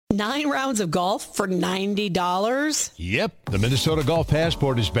9 rounds of golf for $90? Yep, the Minnesota Golf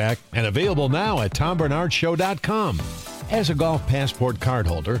Passport is back and available now at TomBernardShow.com. As a Golf Passport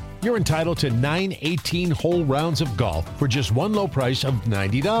cardholder, you're entitled to 9 18-hole rounds of golf for just one low price of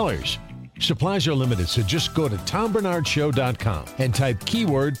 $90. Supplies are limited, so just go to TomBernardShow.com and type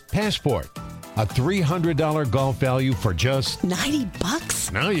keyword passport. A $300 golf value for just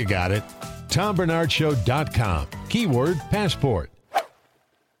 $90? Now you got it. TomBernardShow.com. Keyword passport.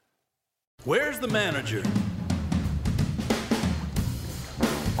 Where's the manager?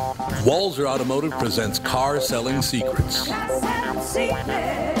 Walzer Automotive presents Car Selling Secrets.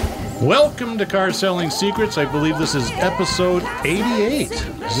 Welcome to Car Selling Secrets. I believe this is episode 88.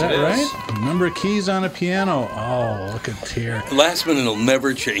 Is that right? Number of keys on a piano. Oh, look at here. Last minute will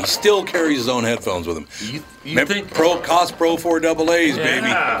never change. He still carries his own headphones with him. You think Cost Pro 4 AA's, baby.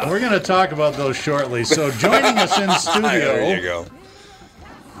 We're going to talk about those shortly. So joining us in studio. There you go.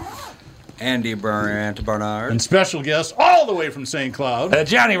 Andy Bernard. And special guest all the way from St. Cloud.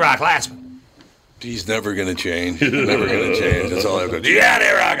 Johnny Rock Lassman. He's never going to change. Never going to change. That's all I have to do. Johnny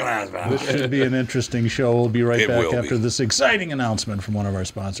Rock Lassman. This should be an interesting show. We'll be right It back will after be. this exciting announcement from one of our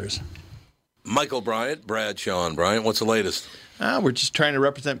sponsors. Michael Bryant, Bradshaw and Bryant, what's the latest? We're just trying to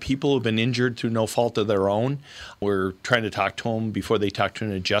represent people who've been injured through no fault of their own. We're trying to talk to them before they talk to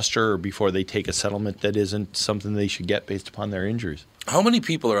an adjuster or before they take a settlement that isn't something they should get based upon their injuries. How many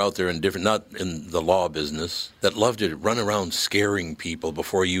people are out there not in the law business, that love to run around scaring people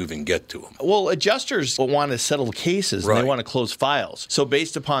before you even get to them? Well, adjusters want to settle cases and they want to close files. So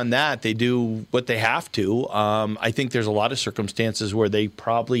based upon that, they do what they have to. I think there's a lot of circumstances where they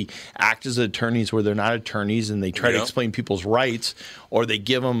probably act as attorneys where they're not attorneys and they try to explain people's rights, or they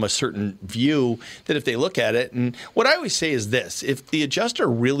give them a certain view that if they look at it, and what I always say is this: if the adjuster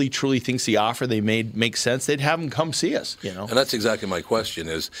really truly thinks the offer they made makes sense, they'd have them come see us. And that's exactly my question: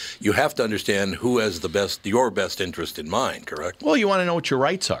 is you have to understand who has your best interest in mind, correct? Well, you want to know what your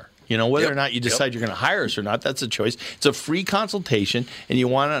rights are. Whether or not you decide you're going to hire us or not, that's a choice. It's a free consultation, and you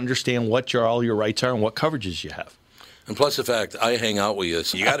want to understand what all your rights are and what coverages you have. And plus the fact I hang out with you,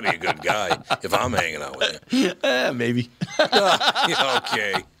 so you got to be a good guy if I'm hanging out with you. Maybe.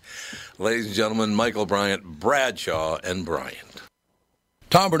 Okay. Ladies and gentlemen, Michael Bryant, Bradshaw and Bryant.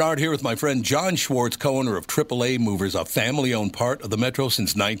 Tom Bernard here with my friend John Schwartz, co-owner of AAA Movers, a family-owned part of the Metro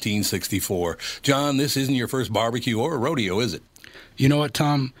since 1964. John, this isn't your first barbecue or a rodeo, is it? You know what,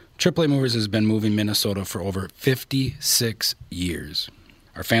 Tom? AAA Movers has been moving Minnesota for over 56 years.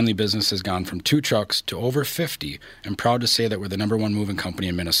 Our family business has gone from 2 trucks to over 50, and proud to say that we're the #1 moving company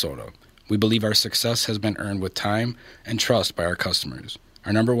in Minnesota. We believe our success has been earned with time and trust by our customers.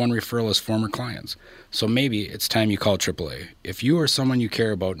 Our #1 referral is former clients. So maybe it's time you call AAA. If you or someone you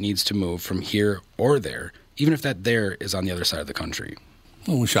care about needs to move from here or there, even if that there is on the other side of the country.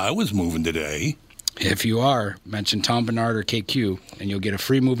 I wish I was moving today. If you are, mention Tom Bernard or KQ, and you'll get a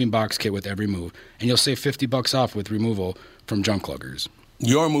free moving box kit with every move, and you'll save $50 off with removal from junk luggers.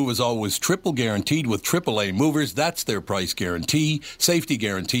 Your move is always triple guaranteed with AAA Movers. That's their price guarantee, safety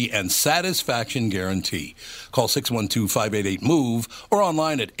guarantee, and satisfaction guarantee. Call 612-588-MOVE or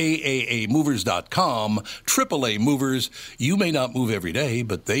online at aaamovers.com. AAA Movers. You may not move every day,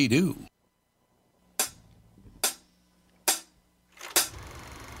 but they do.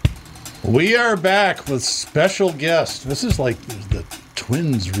 We are back with special guest. This is like the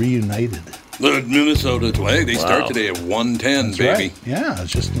Twins reunited. The Minnesota Twins. They start today at 1:10, That's baby. right. Yeah,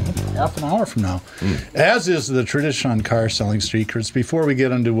 it's just half an hour from now. As is the tradition on Car Selling Secrets. Before we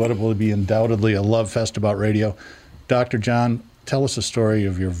get into what will be undoubtedly a love fest about radio, Dr. John, tell us a story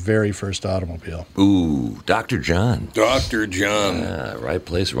of your very first automobile. Ooh, Dr. John. Dr. John. Right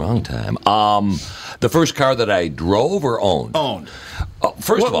place, wrong time. The first car that I drove or owned? Owned.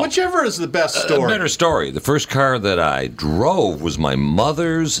 First of all, whichever is the best story. Better story. The first car that I drove was my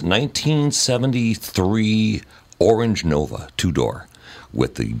mother's 1973 Orange Nova, 2-door,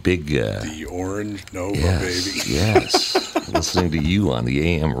 with the big... the Orange Nova, baby. Yes. Listening to you on the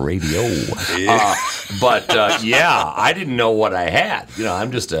AM radio. Yeah. Yeah, I didn't know what I had.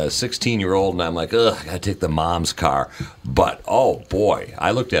 I'm just a 16-year-old, and I'm like, ugh, I got to take the mom's car. But, oh, boy,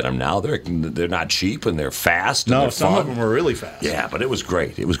 I looked at them now. They're not cheap, and they're fast, and they're some fun. of them were really fast. Yeah, but it was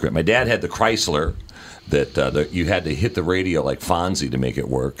great. It was great. My dad had the Chrysler that you had to hit the radio like Fonzie to make it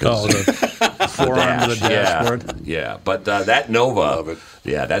work. The forearm of the dashboard. Yeah. But that Nova, Love it.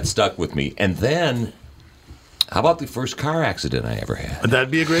 Yeah, that stuck with me. And then... how about the first car accident I ever had?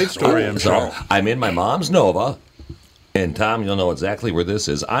 That'd be a great story, I'm sure. So I'm in my mom's Nova, and Tom, you'll know exactly where this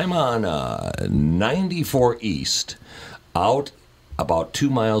is. I'm on 94 East, out about 2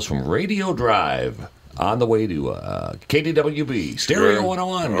 miles from Radio Drive, on the way to KDWB, Stereo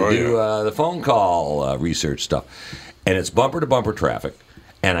 101, to do the phone call research stuff. And it's bumper-to-bumper traffic.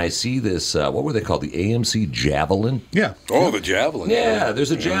 And I see this, what were they called? The AMC Javelin? Yeah. Oh, the Javelin. Yeah, there's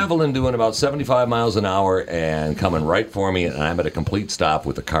a Javelin doing about 75 miles an hour and coming right for me, and I'm at a complete stop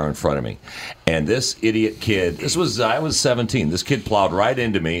with the car in front of me. And this idiot kid, I was 17. This kid plowed right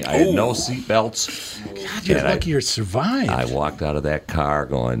into me. I had no seat belts. God, you're lucky you survived. I walked out of that car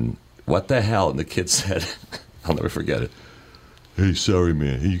going, what the hell? And the kid said, I'll never forget it. Hey, sorry,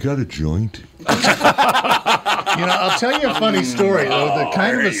 man. You got a joint? I'll tell you a funny story, though,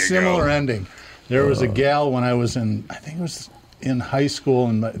 kind of a similar ending. There was a gal when I was I think it was in high school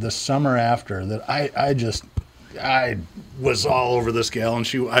in the summer after, that I was all over this gal, and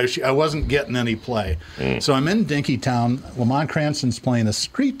I wasn't getting any play. So I'm in Dinkytown. Lamont Cranston's playing a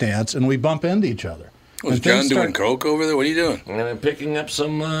street dance, and we bump into each other. Was John doing coke over there? What are you doing? I'm picking up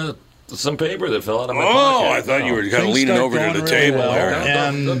some paper that fell out of my pocket. Oh, I thought you were kind of leaning over to the table there.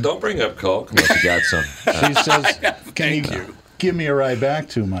 And don't bring up coke unless you got some. She says, can you give me a ride back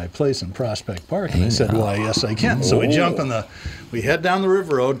to my place in Prospect Park? And I said, why, yes, I can. So we head down the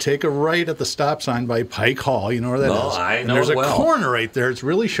River Road, take a right at the stop sign by Pike Hall. You know where that is? I know. And there's a corner right there. It's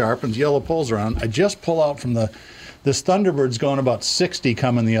really sharp, and yellow poles around. I just pull out from this Thunderbird's going about 60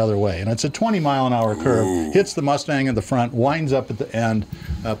 coming the other way. And it's a 20-mile-an-hour curve. Hits the Mustang in the front, winds up at the end,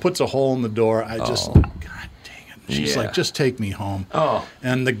 puts a hole in the door. God dang it. She's like, just take me home. Oh.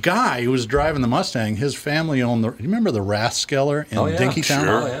 And the guy who was driving the Mustang, his family owned you remember the Rathskeller in Dinkytown?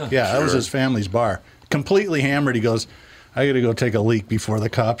 Sure. That was his family's bar. Completely hammered. He goes, I got to go take a leak before the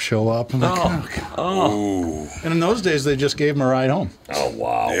cops show up. I'm like, And in those days, they just gave him a ride home. Oh,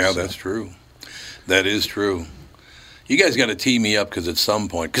 wow. Yeah, that's true. That is true. You guys got to tee me up because at some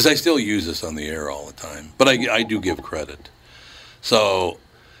point, because I still use this on the air all the time, but I do give credit. So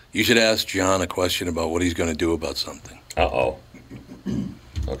you should ask John a question about what he's going to do about something. Uh-oh.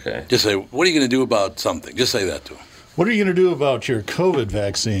 Okay. Just say, what are you going to do about something? Just say that to him. What are you going to do about your COVID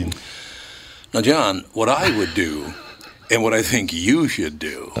vaccine? Now, John, what I would do and what I think you should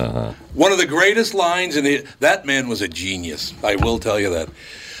do, one of the greatest lines that man was a genius. I will tell you that.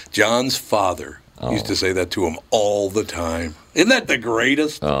 John's father used to say that to him all the time. Isn't that the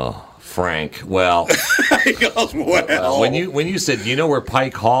greatest? Oh, Frank. Well, he goes, when you said, you know where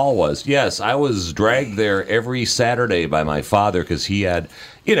Pike Hall was? Yes, I was dragged there every Saturday by my father because he had,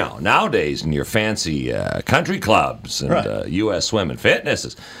 nowadays in your fancy country clubs and U.S. Swim and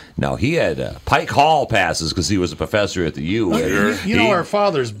Fitnesses. No, he had Pike Hall passes because he was a professor at the U. Our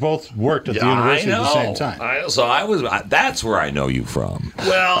fathers both worked at the university at the same time. That's where I know you from.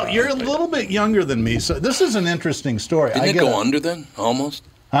 Well, you're a little bit younger than me, so this is an interesting story. Didn't it go under then, almost?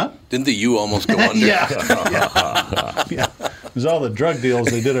 Huh? Didn't the U almost go under? Yeah. It was all the drug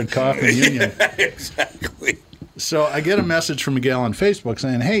deals they did at Kaufman Union. Exactly. So I get a message from a gal on Facebook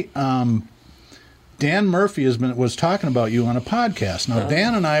saying, hey, Dan Murphy was talking about you on a podcast. Now,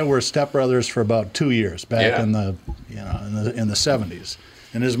 Dan and I were stepbrothers for about 2 years back in the 70s,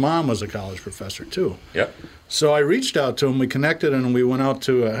 and his mom was a college professor too. Yep. So I reached out to him. We connected, and we went out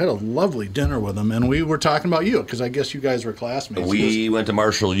to had a lovely dinner with him, and we were talking about you because I guess you guys were classmates. We went to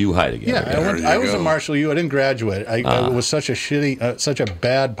Marshall U High together. Yeah, I was at Marshall U. I didn't graduate. I was such a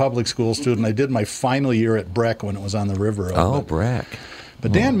bad public school student. I did my final year at Breck when it was on the River Road. Oh, Breck.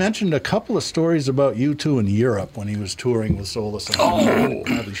 But Dan mentioned a couple of stories about you two in Europe when he was touring with Soul Asylum.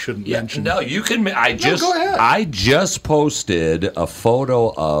 Probably shouldn't mention. No, you can. go ahead. I just posted a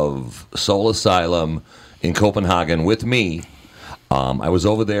photo of Soul Asylum in Copenhagen with me. I was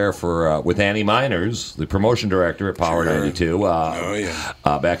over there with Annie Miners, the promotion director at Power 92.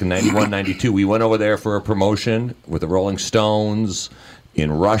 Back in 91, 92. We went over there for a promotion with the Rolling Stones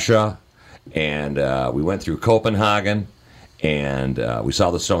in Russia, and we went through Copenhagen. And we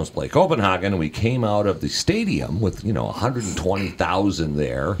saw the Stones play Copenhagen, and we came out of the stadium with, 120,000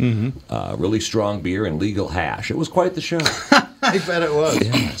 there, really strong beer and legal hash. It was quite the show. I bet it was.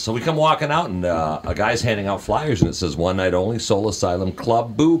 Yeah. So we come walking out, and a guy's handing out flyers, and it says, one night only, Soul Asylum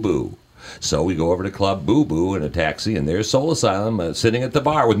Club Boo Boo. So we go over to Club Boo Boo in a taxi, and there's Soul Asylum sitting at the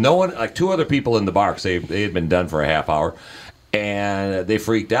bar with no one, like two other people in the bar, because they had been done for a half hour. And they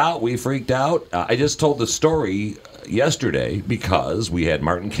freaked out. We freaked out. I just told the story yesterday because we had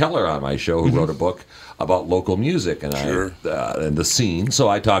Martin Keller on my show, who wrote a book about local music and and the scene. So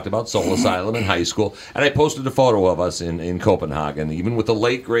I talked about Soul Asylum in high school, and I posted a photo of us in Copenhagen, even with the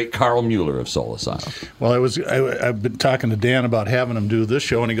late great Carl Mueller of Soul Asylum. Well, I've been talking to Dan about having him do this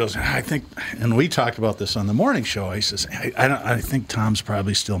show, and he goes, I think, and we talked about this on the morning show. He says, I think Tom's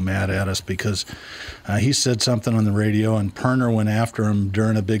probably still mad at us because he said something on the radio, and Perner went after him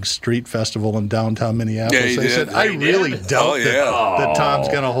during a big street festival in downtown Minneapolis. Yeah, he said, I really doubt that Tom's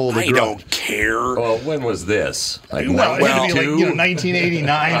going to hold a grudge. I don't care. Well, when was this? Like It had to be like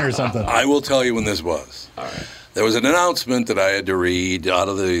 1989 or something. I will tell you when this was. All right. There was an announcement that I had to read out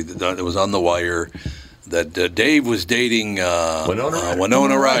of it was on the wire that Dave was dating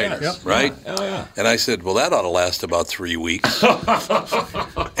Winona Ryder, right? Oh, yeah. And I said, well, that ought to last about 3 weeks.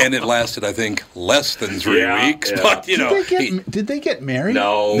 And it lasted, I think, less than 3 weeks. Yeah. But, Did they get married?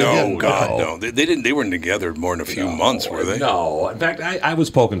 No, God, no. They didn't. They weren't together more than a few months, were they? No. In fact, I was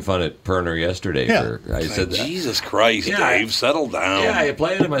poking fun at Perner yesterday. I said, Jesus Christ, Dave, settle down. Yeah, I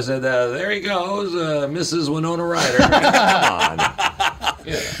played him. I said, there he goes, Mrs. Winona Ryder. Come on.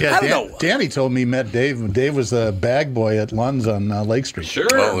 Yeah, Danny told me he met Dave. Dave was a bag boy at Lund's on Lake Street. Sure.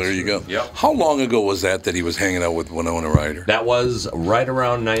 Oh, there you go. Yep. How long ago was that he was hanging out with Winona Ryder? That was right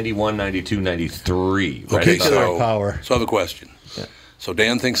around 91, 92, 93. Right? Okay, so I have a question. Yeah. So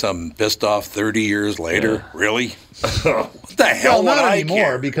Dan thinks I'm pissed off 30 years later? Yeah. Really? What the hell well, would not I anymore,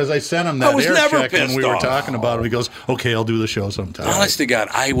 care? because I sent him that I was air never check when we were pissed off. talking about it. He goes, okay, I'll do the show sometime. Honest to God,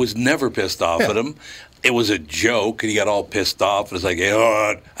 I was never pissed off at him. It was a joke, and he got all pissed off. It was like,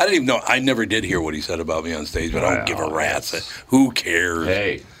 I didn't even know. I never did hear what he said about me on stage, but I don't give a rat's. Who cares?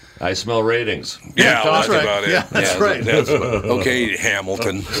 Hey, I smell ratings. Yeah, that's right. about it. Yeah, that's right. Okay,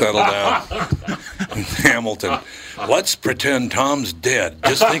 Hamilton, settle down. Hamilton. Let's pretend Tom's dead.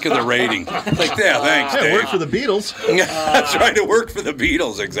 Just think of the rating. Like, yeah, thanks, Dave. It worked for the Beatles. That's right, it worked for the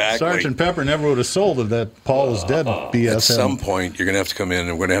Beatles, exactly. Sgt. Pepper never would have sold it, that Paul is dead BS. At some point, you're going to have to come in,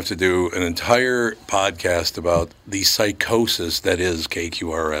 and we're going to have to do an entire podcast about the psychosis that is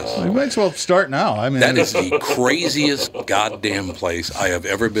KQRS. We might as well start now. I mean, that is the craziest goddamn place I have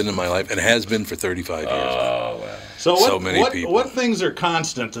ever been in my life, and has been for 35 years. Wow. So many people. What things are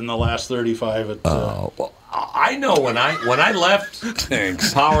constant in the last 35? Well, I know when I left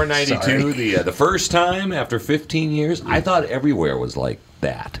Power 92 the first time after 15 years, I thought everywhere was like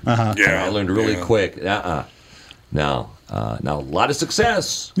that. Uh-huh. Yeah, and I learned really quick. Now a lot of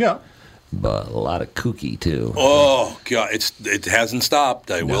success. Yeah. But a lot of kooky too. Oh God, it hasn't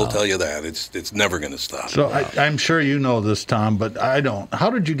stopped. I will tell you that it's never going to stop. So I'm sure you know this, Tom, but I don't. How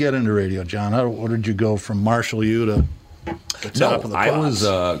did you get into radio, John? How did you go from Marshall U to the top of the pops?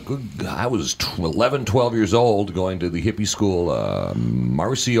 I was 11, 12 years old, going to the hippie school,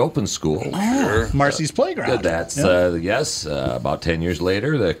 Marcy Open School. Oh, Marcy's Playground. That's yes. About 10 years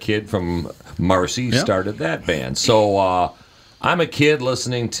later, the kid from Marcy started that band. So. I'm a kid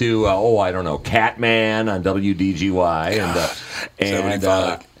listening to, I don't know, Catman on WDGY. And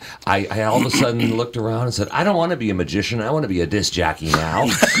I all of a sudden looked around and said, I don't want to be a magician. I want to be a disc jockey now.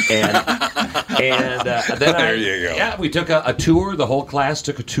 and then there you go. Yeah, we took a tour. The whole class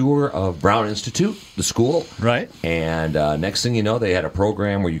took a tour of Brown Institute, the school. Right. And next thing you know, they had a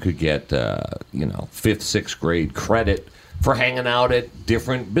program where you could get, 5th, 6th grade credit for hanging out at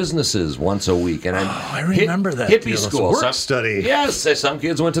different businesses once a week. And I remember that. Hippie school. Work study. Yes, some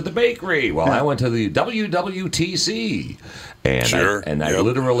kids went to the bakery. Well, I went to the WWTC. And I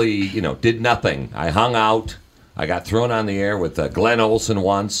literally, did nothing. I hung out. I got thrown on the air with Glenn Olson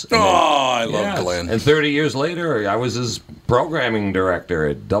once. I love Glenn. And 30 years later, I was his programming director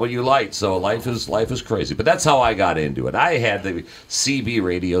at W Light. So life is crazy. But that's how I got into it. I had the CB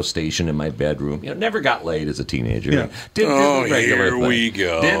radio station in my bedroom. Never got laid as a teenager. Yeah. Did the regular here thing. we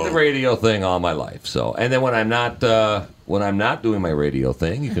go. Did the radio thing all my life. So, and then when I'm not doing my radio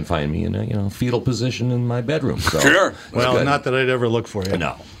thing, you can find me in a fetal position in my bedroom. So, sure. Well, not that I'd ever look for you.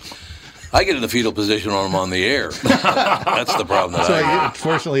 No. I get in the fetal position when I'm on the air. That's the problem.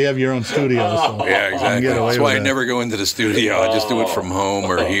 Fortunately, you have your own studio. So yeah, exactly. That's why I that. never go into the studio. I just do it from home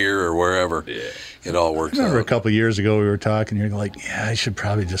or here or wherever. Yeah. It all works I remember out. a couple of years ago we were talking. You're like, yeah, I should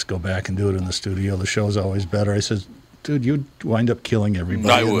probably just go back and do it in the studio. The show's always better. I said, dude, you'd wind up killing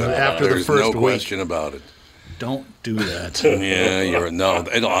everybody. I would. After There's the first no week. question about it. Don't do that. Yeah,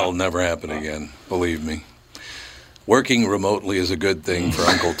 it'll never happen again. Believe me. Working remotely is a good thing for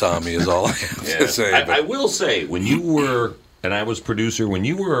Uncle Tommy, is all I have to say. I will say, when you were, and I was producer, when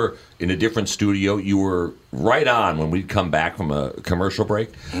you were in a different studio, you were right on when we'd come back from a commercial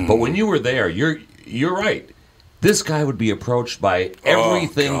break. Mm-hmm. But when you were there, you're right. this guy would be approached by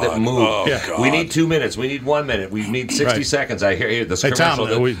everything that moved. We need 2 minutes. We need 1 minute. We need 60 seconds. I hear this commercial.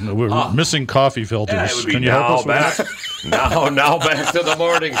 Tom, we're missing coffee filters. Yeah, it would be Can you help us with that? now back to the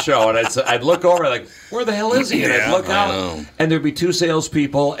morning show. And I'd look over like, where the hell is he? And I'd look out, and there'd be 2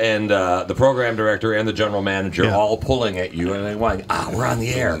 salespeople and the program director and the general manager all pulling at you. And they're like, we're on the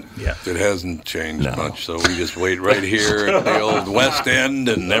air. Yeah. It hasn't changed much, so we just wait right here at the old West End,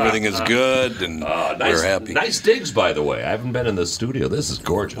 and everything is good, and we're happy. Nice digs, by the way. I haven't been in the studio. This is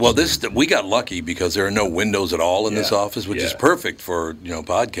gorgeous. Well, we got lucky because there are no windows at all in this office, which is perfect for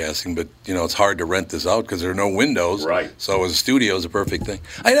podcasting. But it's hard to rent this out because there are no windows. Right. So as a studio is a perfect thing.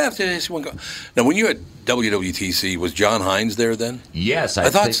 I'd have to ask one. Now, when you had WWTC, was John Hines there then? Yes, I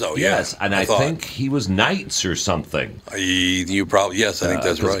thought so. Yes, and I think he was nights or something. You probably I think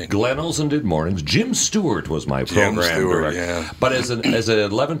that's right. Glenn Olson did mornings. Jim Stewart was my program director. Yeah. But as an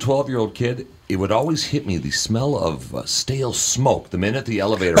 11, 12-year-old kid, it would always hit me the smell of stale smoke the minute the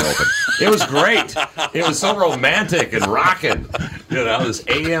elevator opened. It was great. It was so romantic and rocking. This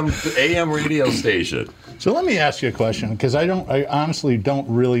AM radio station. So let me ask you a question, because I honestly don't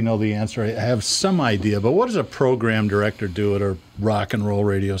really know the answer. I have some idea, but what does a program director do at a rock and roll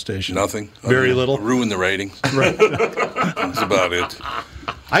radio station? Nothing. Very little. Ruin the ratings. Right. That's about it.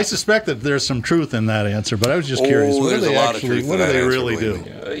 I suspect that there's some truth in that answer, but I was just curious. What do they really do?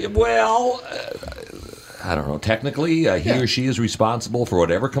 I don't know. Technically, he or she is responsible for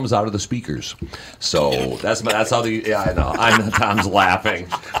whatever comes out of the speakers. So that's how I know. I know Tom's laughing.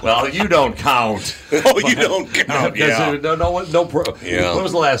 Well, you don't count. Oh, you don't count. Yeah. When was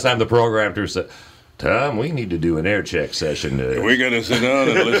the last time the program director said, Tom, we need to do an air check session today. We're going to sit down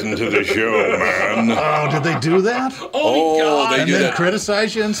and listen to the show, man. Oh, did they do that? Oh, God. And then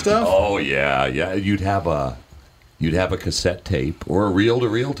criticize you and stuff? Oh, yeah. You'd have a cassette tape or a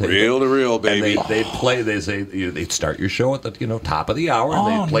reel-to-reel tape. Reel-to-reel, baby. And they'd play. They'd start your show at the top of the hour, and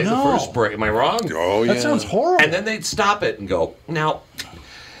they'd play the first break. Am I wrong? Oh, yeah. That sounds horrible. And then they'd stop it and go, now,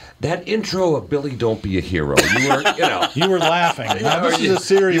 that intro of Billy Don't Be a Hero, you were laughing. Now, this is a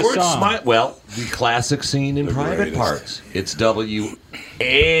serious song. Well, the classic scene in Private Parts. It's WNBC.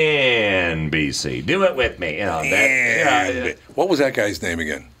 Do it with me. What was that guy's name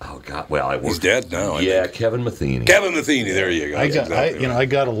again? Oh God! Well, he's dead now. I think. Kevin Matheny. Kevin Matheny. There you go. I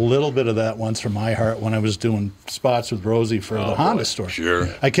got a little bit of that once from iHeart when I was doing spots with Rosie for the Honda store. Sure.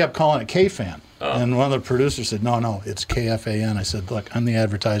 I kept calling it K-Fan. And one of the producers said, no, it's KFAN. I said, look, I'm the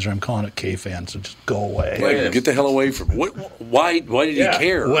advertiser. I'm calling it KFAN, so just go away. Get the hell away from it. Why did he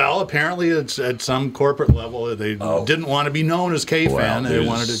care? Well, apparently it's at some corporate level. They didn't want to be known as KFAN. They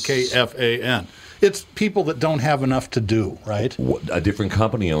wanted it KFAN. It's people that don't have enough to do, right? A different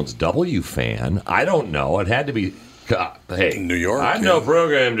company owns WFAN. I don't know. It had to be... Hey, New York. I'm no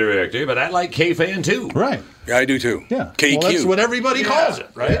program director, but I like KFAN too. Right. Yeah, I do too. Yeah. KQ. Well, that's what everybody calls it,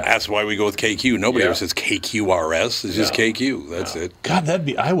 right? Yeah. That's why we go with KQ. Nobody ever says KQRS. It's just KQ. That's it. God,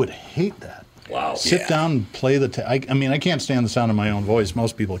 I would hate that. Wow. Sit down and play the I mean, I can't stand the sound of my own voice.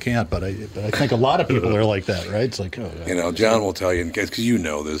 Most people can't, but I think a lot of people are like that, right? It's like, John will tell you, because you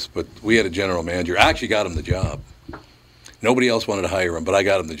know this, but we had a general manager. I actually got him the job. Nobody else wanted to hire him, but I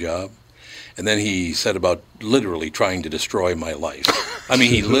got him the job. And then he said about literally trying to destroy my life. I mean,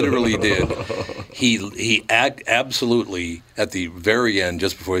 he literally did. He absolutely, at the very end,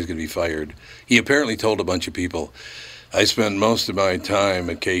 just before he was going to be fired, he apparently told a bunch of people, I spent most of my time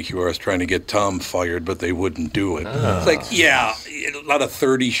at KQRS trying to get Tom fired, but they wouldn't do it. It's like, a lot of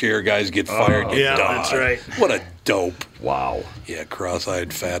 30-share guys get fired. That's right. What a dope. Wow. Yeah,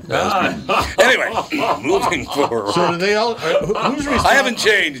 cross-eyed fat bastard. Anyway, moving forward. So do they all? Who's responsible? I haven't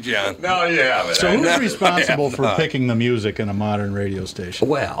changed, John. No, you haven't. So who's responsible for picking the music in a modern radio station?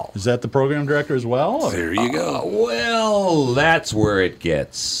 Well, is that the program director as well? Or? There you go. Well, that's where it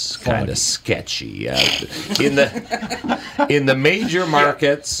gets kind of sketchy. In the major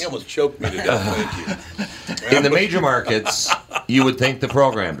markets, He almost choked me to death. Thank you. In the major markets, you would think the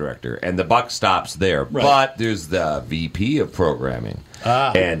program director, and the buck stops there. Right. But there's the VP of programming,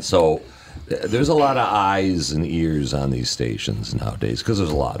 and so there's a lot of eyes and ears on these stations nowadays because there's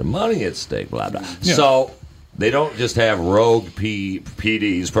a lot of money at stake. Blah blah. Yeah. So they don't just have rogue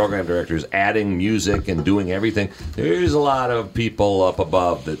PDs, program directors, adding music and doing everything. There's a lot of people up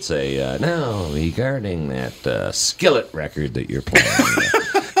above that say, no, regarding that Skillet record that you're playing,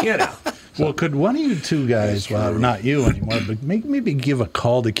 Well, could one of you two guys, well, not you anymore, but maybe give a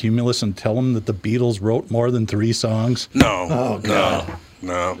call to Cumulus and tell them that the Beatles wrote more than 3 songs? No. Oh, God.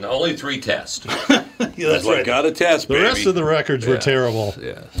 No. Only 3 tests. That's right. Got a test, The baby. rest of the records were terrible.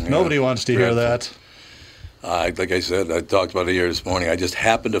 Yeah. Nobody wants to hear that. Like I said, I talked about it here this morning. I just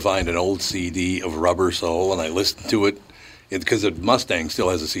happened to find an old CD of Rubber Soul, and I listened to it because the Mustang still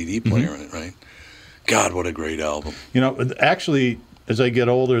has a CD player in it, right? God, what a great album. You know, actually, as I get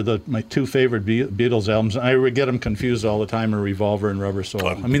older, my two favorite Beatles albums, I get them confused all the time, are Revolver and Rubber Soul.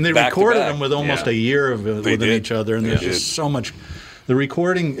 I mean, they recorded them with almost a year within each other, and there's just so much. The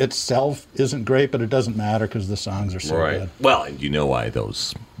recording itself isn't great, but it doesn't matter because the songs are so good. Well, and you know why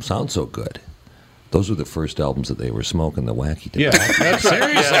those sound so good. Those were the first albums that they were smoking the wacky tobacco. Yeah, that's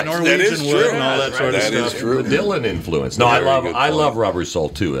right. Yeah, Norwegian Wood and all that sort of stuff. That is true. The Dylan influence. No, I love Rubber Soul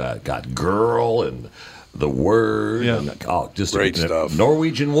too. Got Girl and The Word. Yeah. And, just great stuff.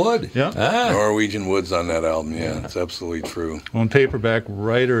 Norwegian Wood. Yeah. Norwegian Wood's on that album. Yeah, it's absolutely true. When Paperback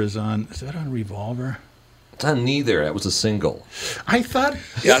Writer is that on Revolver? It's on neither. That was a single. I thought.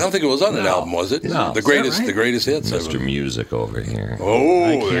 Yeah, I don't think it was on an album, was it? No. The greatest hits. Mr. Music over here. Oh,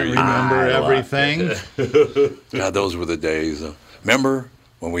 I can't remember everything. God, those were the days. Remember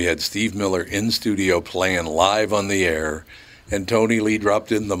when we had Steve Miller in studio playing live on the air, and Tony Lee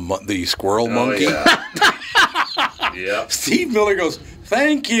dropped in the squirrel monkey? Yeah. Steve Miller goes,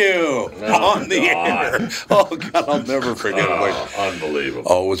 "Thank you," on the air. Oh, God, I'll never forget it. Unbelievable.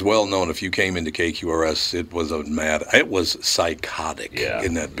 Oh, it was well known. If you came into KQRS, it was psychotic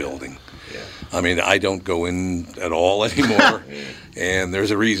in that building. Yeah. I mean, I don't go in at all anymore, and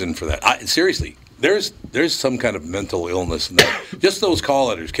there's a reason for that. Seriously, there's some kind of mental illness in that. Just those call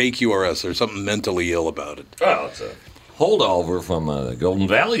letters, KQRS, there's something mentally ill about it. Well, it's a holdover from the Golden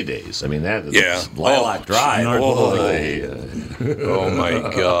Valley days. I mean, Lilac Drive. Oh, my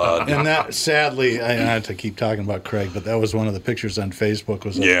God. And that, sadly, I have to keep talking about Craig, but that was one of the pictures on Facebook.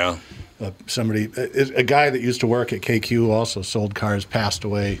 Was a guy that used to work at KQ, also sold cars, passed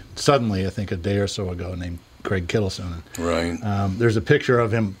away suddenly, I think a day or so ago, named Craig Kittleson. Right. There's a picture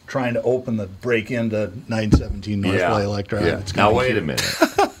of him trying to open the break into 917 North Lilac Drive. Yeah. Now, wait a minute.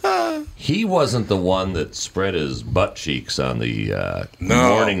 He wasn't the one that spread his butt cheeks on the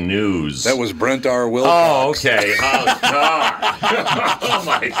morning news. That was Brent R. Wilcox. Oh, okay. Oh, God. Oh,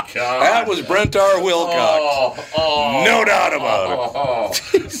 my God. That was Brent R. Wilcox. No doubt about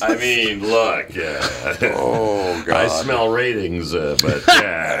it. I mean, look. Oh, God. I smell ratings, but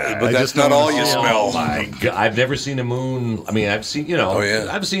but that's not all you smell. Oh, my God. I've never seen a moon. I mean, I've seen,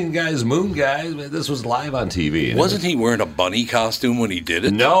 I've seen moon guys. This was live on TV. Wasn't he wearing a bunny costume when he did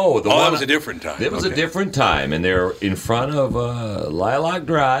it? No. That was a different time. It was a different time, and they're in front of Lilac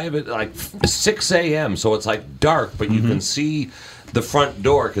Drive at like 6 a.m., so it's like dark, but you can see the front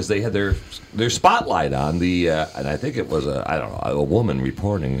door because they had their spotlight on the, and I think it was a woman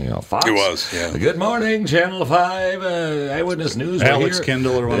reporting, Fox. It was, yeah. Good morning, Channel 5, Eyewitness News. Alex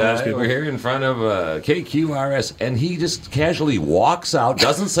Kindle or one of those people. We're here in front of KQRS, and he just casually walks out,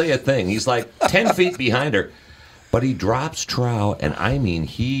 doesn't say a thing. He's like 10 feet behind her. But he drops trow, and I mean,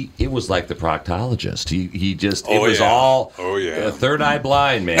 it was like the proctologist. It was all third eye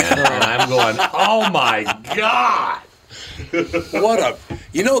blind, man. And I'm going, oh my God.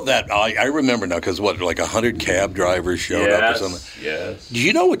 I remember now, because like 100 cab drivers showed up or something. Yes. Do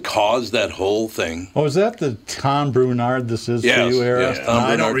you know what caused that whole thing? Oh, is that the Tom Brunard This Is For You era? Yes,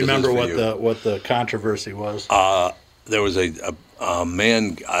 I don't remember what the controversy was. There was a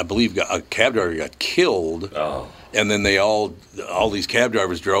man, I believe, a cab driver got killed. Oh. And then all these cab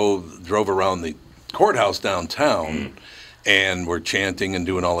drivers drove around the courthouse downtown and were chanting and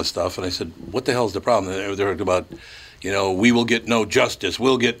doing all this stuff. And I said, what the hell's the problem? And they were talking about, we will get no justice.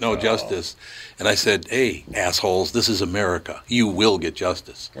 We'll get no justice. And I said, hey, assholes, this is America. You will get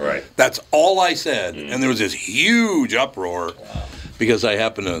justice. Right. That's all I said. And there was this huge uproar because I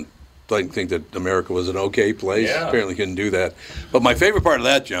happen to think that America was an okay place. Yeah. Apparently couldn't do that. But my favorite part of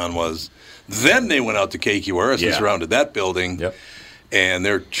that, John, was then they went out to KQRS and surrounded that building, and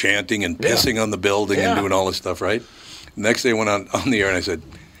they're chanting and pissing on the building and doing all this stuff, right? Next day I went on the air and I said,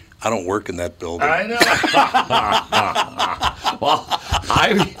 I don't work in that building. I know. Well,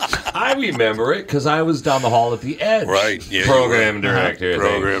 I remember it because I was down the hall at the Edge. Right. Yeah, program director.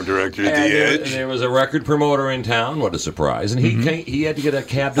 Program director at the Edge. And there was a record promoter in town. What a surprise. And he had to get a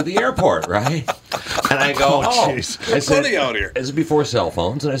cab to the airport, right? And I go, jeez. I said, funny out here. This is before cell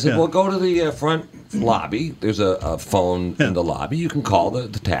phones. And I said, well, go to the front lobby. There's a phone in the lobby. You can call the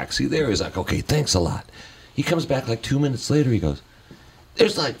taxi there. He's like, okay, thanks a lot. He comes back like 2 minutes later. He goes,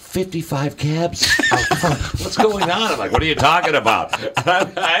 there's like 55 cabs out front. What's going on? I'm like, what are you talking about?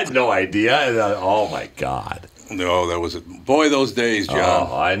 And I had no idea. And oh, my God. No, that was it. Boy, those days, John.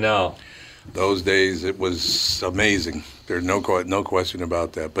 Oh, I know. Those days, it was amazing. There's no question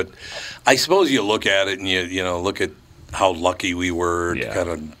about that. But I suppose you look at it and you look at how lucky we were to kind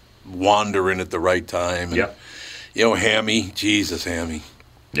of wander in at the right time. And, Yep. You know, Hammy, Jesus, Hammy.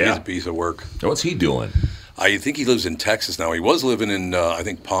 Yeah. He's a piece of work. What's he doing? I think he lives in Texas now. He was living in, I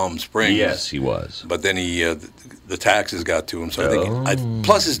think, Palm Springs. Yes, he was. But then the taxes got to him. So I think,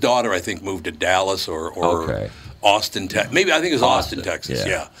 plus his daughter, I think, moved to Dallas or Austin, Texas. Maybe I think it was Austin, Texas.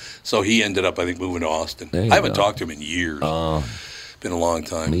 Yeah. So he ended up, I think, moving to Austin. I haven't talked to him in years. Been a long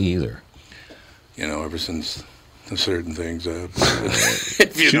time. Me either. You know, ever since certain things.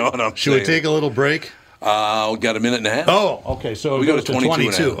 If you know what I'm saying. Should we take a little break? We got a minute and a half. Oh, okay. So we go to to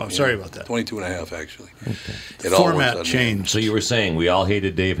 22. I'm sorry about that. 22 and a half, actually. Okay. Format changed. So you were saying we all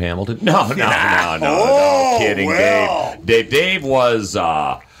hated Dave Hamilton? No, kidding. Well. Dave was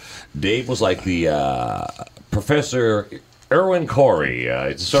like the Professor Erwin Corey.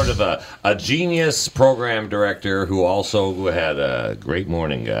 It's sort of a genius program director who also had a great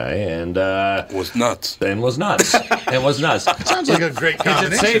morning guy and was nuts. Sounds like a great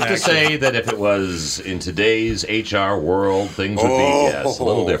combination. Is it safe to actually say that if it was in today's HR world, things would be a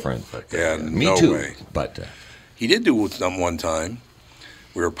little different? But, me no too. Way. But he did do it one time.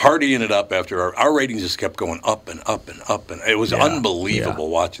 We were partying it up after our ratings just kept going up and up and up, and it was unbelievable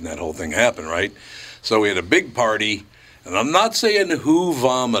watching that whole thing happen. Right, so we had a big party. And I'm not saying who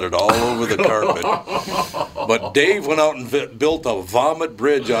vomited all over the carpet, but Dave went out and built a vomit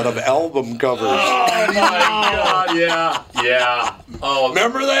bridge out of album covers. Oh, my God, yeah. Oh,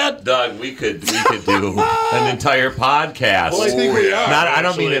 remember that? Doug, we could do an entire podcast. Well, I think we are. I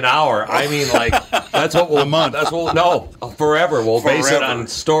don't mean an hour. I mean, like, that's what we'll... A month. Forever. We'll base it on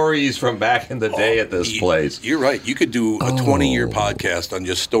stories from back in the day at this place. You're right. You could do a 20-year podcast on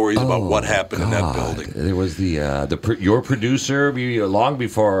just stories about what happened in that building. There was your producer, long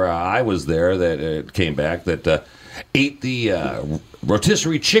before I was there, that came back, that ate the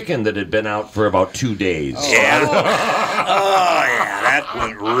rotisserie chicken that had been out for about 2 days. Yeah. That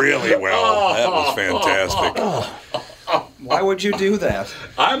went really well. That was fantastic. Why would you do that?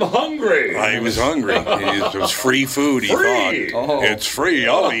 I'm hungry. He was hungry. It was free food, he thought. It's free.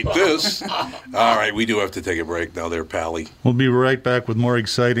 I'll eat this. All right, we do have to take a break now there, Pally. We'll be right back with more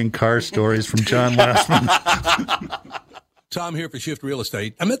exciting car stories from John Lastman. Tom here for Shift Real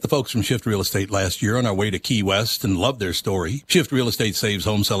Estate. I met the folks from Shift Real Estate last year on our way to Key West and loved their story. Shift Real Estate saves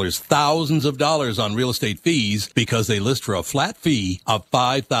home sellers thousands of dollars on real estate fees because they list for a flat fee of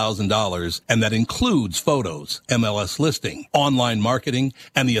 $5,000, and that includes photos, MLS listing, online marketing,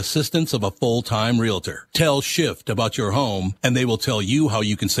 and the assistance of a full-time realtor. Tell Shift about your home, and they will tell you how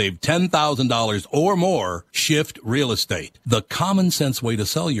you can save $10,000 or more. Shift Real Estate, the common sense way to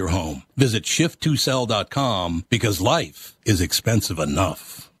sell your home. Visit shift2sell.com because life is expensive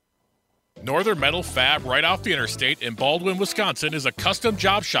enough. Northern Metal Fab, right off the interstate in Baldwin, Wisconsin, is a custom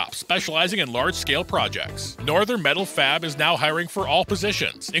job shop specializing in large-scale projects. Northern Metal Fab is now hiring for all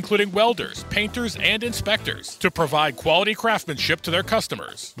positions, including welders, painters, and inspectors, to provide quality craftsmanship to their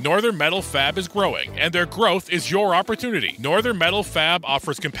customers. Northern Metal Fab is growing, and their growth is your opportunity. Northern Metal Fab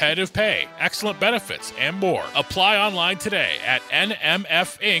offers competitive pay, excellent benefits, and more. Apply online today at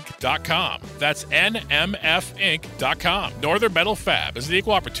nmfinc.com. That's nmfinc.com. Northern Metal Fab is an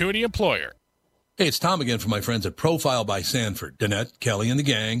equal opportunity employer. Hey, it's Tom again from my friends at Profile by Sanford. Danette, Kelly, and the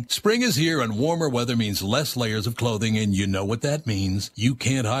gang. Spring is here and warmer weather means less layers of clothing, and you know what that means. You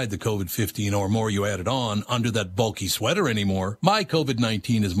can't hide the COVID-15 or more you added on under that bulky sweater anymore. My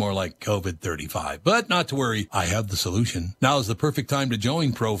COVID-19 is more like COVID-35. But not to worry, I have the solution. Now is the perfect time to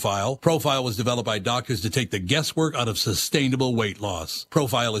join Profile. Profile was developed by doctors to take the guesswork out of sustainable weight loss.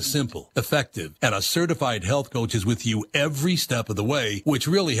 Profile is simple, effective, and a certified health coach is with you every step of the way, which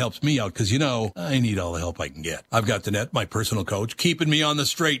really helps me out because, you know, I need all the help I can get. I've got Danette, my personal coach, keeping me on the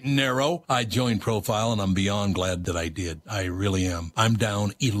straight and narrow. I joined Profile, and I'm beyond glad that I did. I really am. I'm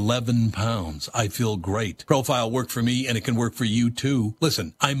down 11 pounds. I feel great. Profile worked for me, and it can work for you, too.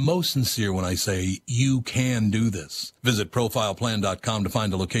 Listen, I'm most sincere when I say you can do this. Visit profileplan.com to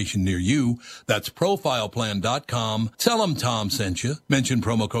find a location near you. That's profileplan.com. Tell them Tom sent you. Mention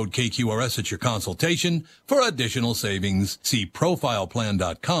promo code KQRS at your consultation for additional savings. See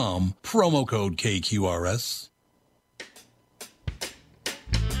profileplan.com, promo code KQRS.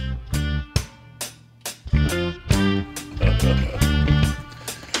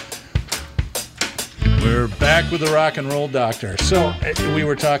 We're back with the rock and roll doctor. So we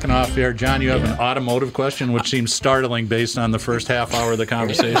were talking off air. John, you have an automotive question, which seems startling based on the first half hour of the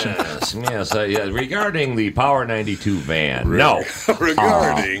conversation. Yes. Regarding the Power 92 van. No.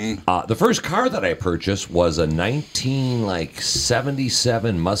 Regarding the first car that I purchased was a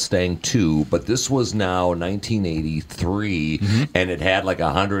 1977 Mustang II, but this was now 1983, and it had like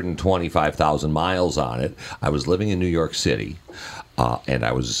 125,000 miles on it. I was living in New York City. and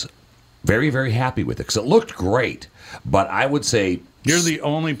I was very, very happy with it because it looked great. But I would say you're the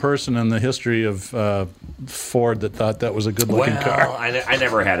only person in the history of Ford that thought that was a good-looking car. I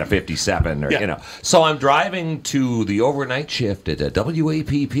never had a 57, or So I'm driving to the overnight shift at a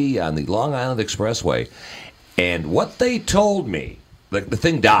WAPP on the Long Island Expressway, and what they told me, the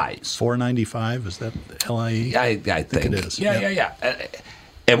thing dies. 495, is that LIE? I think it is. Yeah.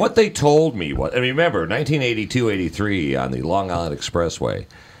 And what they told me was, remember, 1982, 83 on the Long Island Expressway,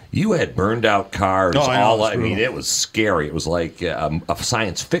 you had burned out cars. It was scary. It was like a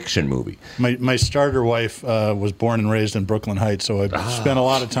science fiction movie. My starter wife was born and raised in Brooklyn Heights, so I spent a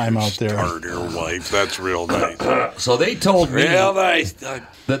lot of time out there. Starter wife, that's real nice. So they told me real nice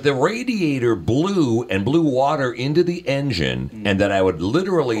that the radiator blew water into the engine, and that I would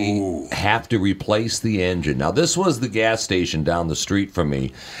literally have to replace the engine. Now, this was the gas station down the street from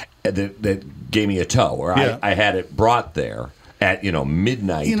me that gave me a tow, or I had it brought there at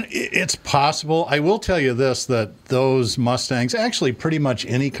midnight. It's possible. I will tell you this, that those Mustangs, actually pretty much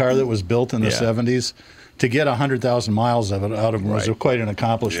any car that was built in the 70s, to get 100,000 miles of it out of them was quite an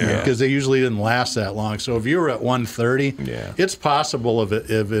accomplishment because they usually didn't last that long. So if you were at 130, it's possible if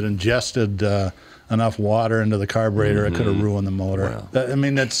it ingested enough water into the carburetor, it could have ruined the motor. But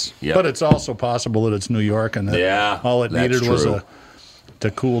it's also possible that it's New York and that all it needed was to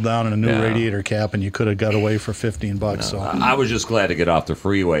cool down in a new radiator cap, and you could have got away for $15. So I was just glad to get off the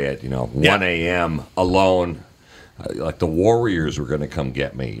freeway at 1 a.m. alone. Like the Warriors were going to come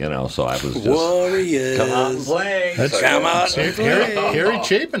get me, So I was just Warriors, come out and play. Come out and play. Harry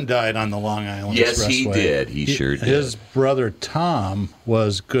Chapin died on the Long Island Expressway. Yes, he did. He sure did. His brother Tom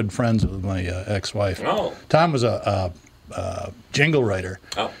was good friends with my ex-wife. Oh. Tom was a jingle writer.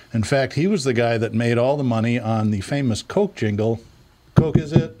 Oh. In fact, he was the guy that made all the money on the famous Coke jingle. Coke,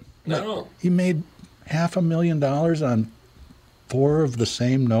 is it? No. He made $500,000 on 4 of the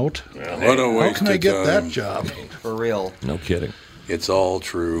same note. What a waste How can I get of that time. job? For real. No kidding. It's all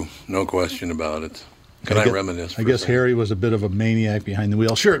true. No question about it. Can I reminisce? I guess Harry was a bit of a maniac behind the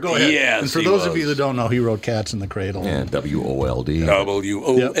wheel. Sure, go ahead. Yes, and for those of you that don't know, he wrote Cats in the Cradle. Yeah, WOLD.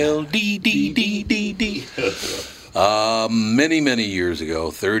 WOLDDDDD. Many, many years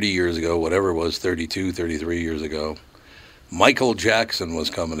ago, 30 years ago, whatever it was, 32, 33 years ago, Michael Jackson was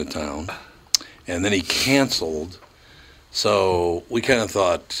coming to town, and then he canceled. So we kind of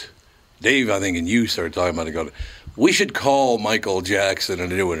thought, Dave, I think, and you started talking about it, we should call Michael Jackson and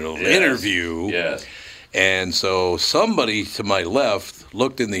do an interview. Yes. And so somebody to my left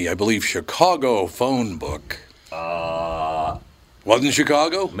looked in the, I believe, Chicago phone book. Wasn't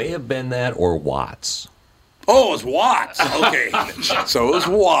Chicago? May have been that or Watts. Oh, it was Watts. Okay. So it was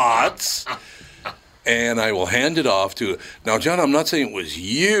Watts. And I will hand it off to... Now, John, I'm not saying it was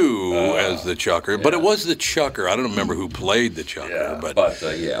you as the chucker, but it was the chucker. I don't remember who played the chucker. But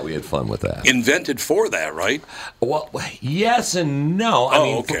we had fun with that. Invented for that, right? Well, yes and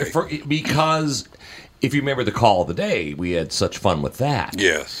no. Because if you remember the call of the day, we had such fun with that.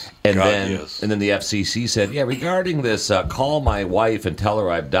 Yes. And then the FCC said, regarding this, call my wife and tell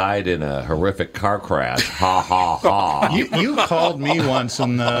her I've died in a horrific car crash. Ha, ha, ha. You called me once,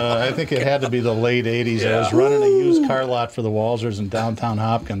 and I think it had to be the late 80s. I was running a used car lot for the Walzers in downtown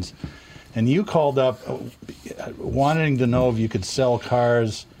Hopkins, and you called up wanting to know if you could sell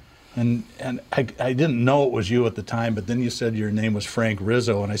cars. And I didn't know it was you at the time, but then you said your name was Frank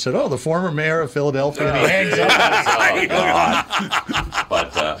Rizzo, and I said, the former mayor of Philadelphia, and he hangs up.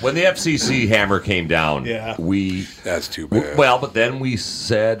 But when the FCC hammer came down, that's too bad. But then we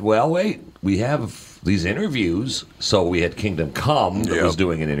said, wait, we have these interviews. So we had Kingdom Come that was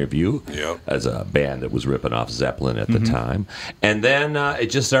doing an interview as a band that was ripping off Zeppelin at the time. And then it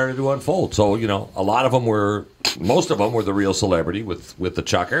just started to unfold. So, a lot of them most of them were the real celebrity with the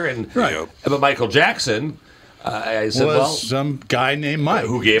chucker. But Michael Jackson, I said, some guy named Mike.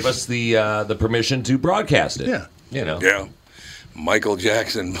 Who gave us the permission to broadcast it. Yeah. Yeah. Michael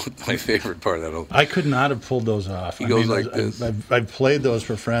Jackson, my favorite part of that. I could not have pulled those off. He goes like this. I've played those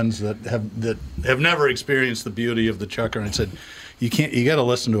for friends that have never experienced the beauty of the chucker, and I said, you got to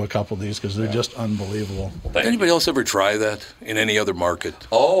listen to a couple of these because they're just unbelievable. Anybody else ever try that in any other market?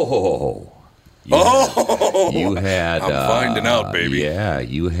 You had. I'm finding out, baby. Yeah,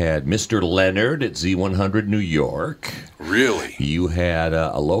 you had Mr. Leonard at Z100 New York. Really? You had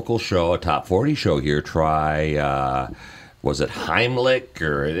a local show, a top 40 show here, try was it Heimlich,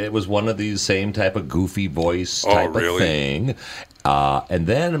 or it was one of these same type of goofy voice type of thing. And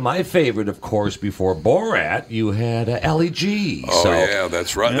then my favorite, of course, before Borat, you had Ellie G. Yeah,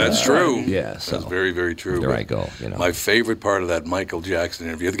 that's right. That's true. Yeah, so that's very, very true. There I go. My favorite part of that Michael Jackson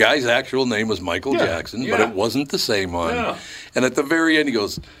interview, the guy's actual name was Michael Jackson, but it wasn't the same one. Yeah. And at the very end, he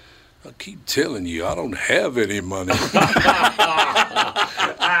goes, "I keep telling you, I don't have any money."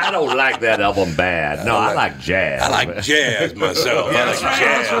 I don't like that album bad. No, I like jazz. I like jazz myself. I like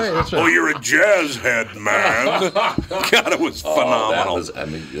jazz. That's right. Oh, you're a jazz head, man. God, it was phenomenal.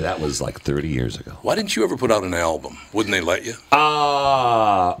 That was like 30 years ago. Why didn't you ever put out an album? Wouldn't they let you?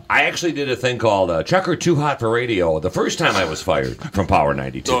 I actually did a thing called Chucker Too Hot for Radio the first time I was fired from Power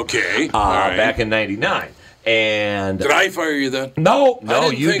 92. Okay. Back in 99. And did I fire you then? No,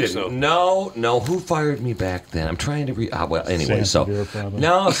 you didn't. So. No. Who fired me back then? I'm trying to well, anyway.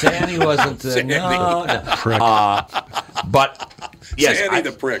 No, Sandy wasn't. Sandy. No. But yes, Sandy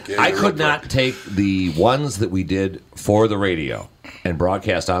the prick. Yeah, I could not take the ones that we did for the radio and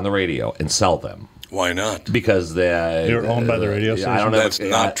broadcast on the radio and sell them. Why not? Because they were owned by the radio station. I don't know. That's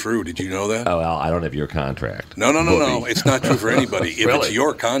not true. Did you know that? Oh, well, I don't have your contract. No. It's not true for anybody. If it's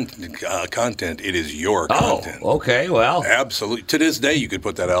your content, it is your content. Oh, okay. Well, absolutely. To this day, you could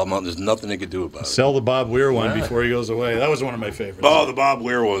put that album out. And there's nothing they could do about it. Sell the Bob Weir one before he goes away. That was one of my favorites. Oh, the Bob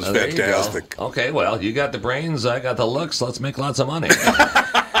Weir was fantastic. Okay, well, you got the brains, I got the looks. Let's make lots of money.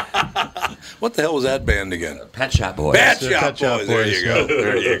 What the hell was that band again? Pet Shop Boys. Pet Shop Boys. There you go.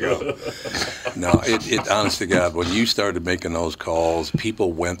 There you go. No, it honest to God, when you started making those calls,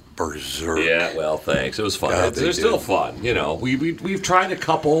 people went berserk. Yeah, well, thanks. It was fun. They're still fun. We've tried a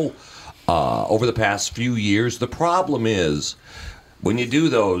couple over the past few years. The problem is when you do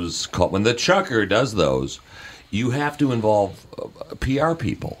those, when the Chucker does those, you have to involve PR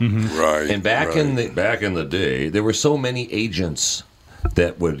people. Mm-hmm. Right. And back in the day, there were so many agents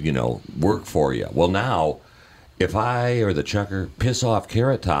that would, work for you. Well, now, if I or the Chucker piss off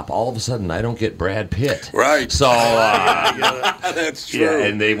Carrot Top, all of a sudden I don't get Brad Pitt. Right. So that's true. Yeah,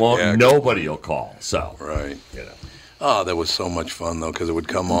 and they won't. Yeah, nobody will call. So right. Oh, that was so much fun though, because it would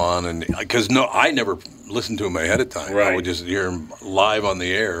come on, and because I never listened to him ahead of time. Right. I would just hear him live on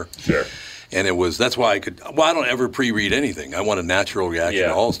the air. Sure. And that's why I don't ever pre-read anything. I want a natural reaction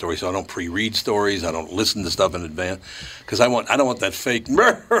to all stories, so I don't pre-read stories. I don't listen to stuff in advance, because I don't want that fake,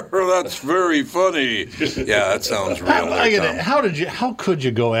 that's very funny. Yeah, that sounds real. How could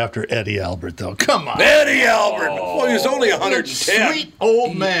you go after Eddie Albert, though? Come on. Eddie Albert! Well, he was only 110. Sweet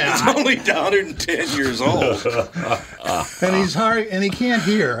old man. He's only 110 years old. And he's hard, and he can't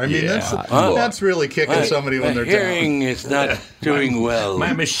hear. I mean, that's really kicking somebody when they're down. Hearing is not doing well.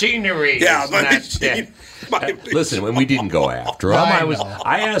 My machinery. Yeah. Listen, when we didn't go after him,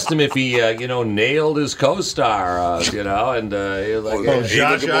 I asked him if he, nailed his co-star, and he was like,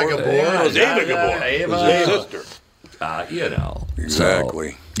 Zsa Gabor. Ava sister.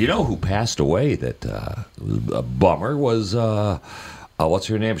 Exactly. So, who passed away that was a bummer was, what's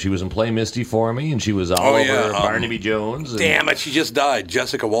her name? She was in Play Misty for Me, and she was all over Barnaby Jones. Damn it, she just died.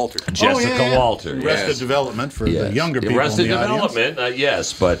 Jessica Walter. Walter. Arrested Development for the younger people Arrested in the Development,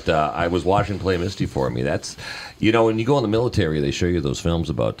 yes. But I was watching Play Misty for Me. That's, when you go in the military, they show you those films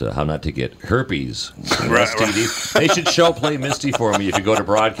about how not to get herpes. Right. They should show Play Misty for Me if you go to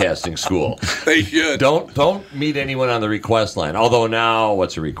broadcasting school. They should. Don't meet anyone on the request line. Although now,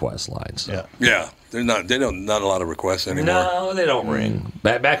 what's a request line? So. Yeah. They don't a lot of requests anymore. No, they don't ring.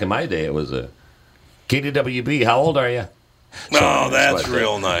 Back in my day, it was a KDWB. How old are you? No, that's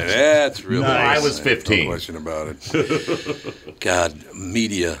real nice. That's real nice. I was 15. No question about it. God,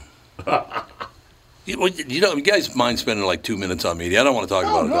 media. You guys mind spending like 2 minutes on media? I don't want to talk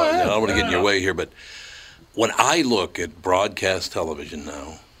about it. I don't want to get in your way here, but when I look at broadcast television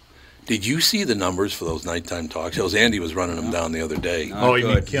now, did you see the numbers for those nighttime talk shows? Andy was running them down the other day. You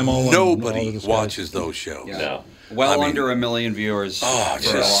mean Kimmel? Nobody watches those shows. Yeah. No. Under 1 million viewers. Oh,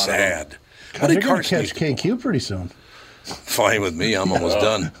 it's just sad. They're going to catch KQ pretty soon. Fine with me. I'm almost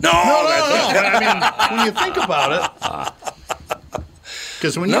done. No. I mean, when you think about it.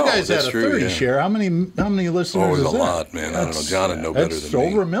 Because when you guys had a 30 share, how many listeners is that? A lot, man. I don't know. John would know better than me. That's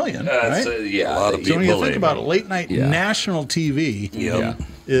over 1 million, right? A lot of people. So when you think about it, late night national TV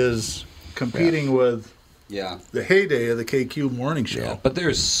is competing with the heyday of the KQ morning show. Yeah, but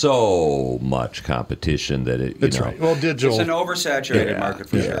there's so much competition that That's right. Well, digital. It's an oversaturated market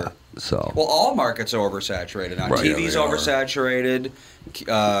for sure. So all markets are oversaturated now. Right. TV's oversaturated,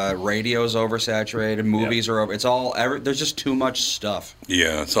 radio's oversaturated, movies are over. It's all there's just too much stuff.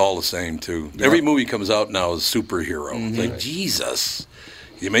 Yeah, it's all the same too. Yep. Every movie comes out now is superhero. Mm-hmm. It's like Jesus.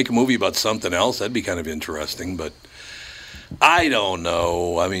 You make a movie about something else, that'd be kind of interesting, but I don't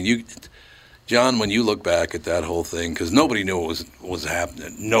know. I mean, John, when you look back at that whole thing, because nobody knew what was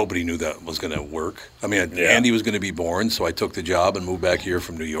happening. Nobody knew that was going to work. I mean, Andy was going to be born, so I took the job and moved back here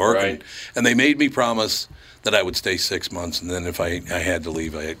from New York. Right. And they made me promise that I would stay 6 months, and then if I had to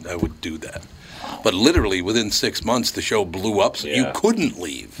leave, I would do that. But literally, within 6 months, the show blew up, so you couldn't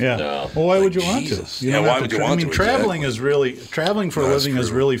leave. Yeah. No. Well, why would you want Jesus. to? Why would you want to? I mean, traveling for a living is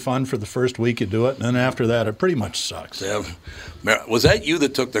true. really fun for the first week you do it, and then after that, it pretty much sucks. Yeah. Was that you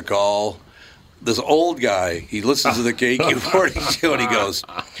that took the call? This old guy, he listens to the KQ42 and he goes,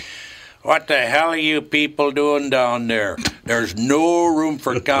 "What the hell are you people doing down there? There's no room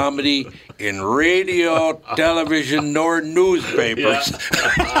for comedy in radio, television, nor newspapers."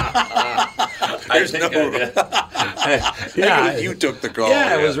 There's no room. You took the call.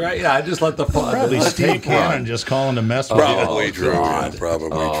 Yeah, it was right. Yeah, I just let the fun. Probably the Steve tape run. Cannon just calling to mess with you. Probably true. Yeah, probably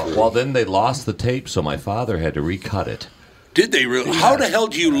true. Well, then they lost the tape, so my father had to recut it. Did they really? How the hell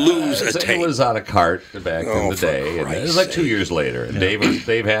do you lose a tape? It was on a cart back in the day. And it was like 2 years later. And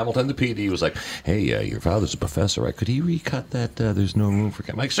Dave Hamilton, the PD, was like, "Hey, your father's a professor. Right? Could he recut that? There's no room for."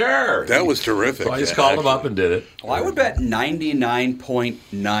 I'm like, "Sure." That was terrific. So I just called him up and did it. Well, I would bet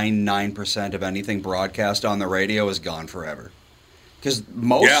 99.99% of anything broadcast on the radio is gone forever. Because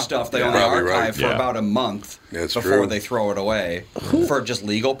most stuff they only archive for about a month before they throw it away for just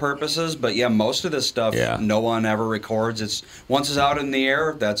legal purposes. But most of this stuff no one ever records. Once it's out in the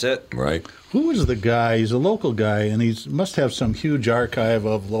air, that's it. Right. Who was the guy? He's a local guy, and he must have some huge archive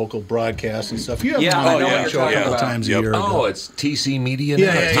of local broadcasts and stuff. You have him on the show a couple times a year. Oh, it's TC Media.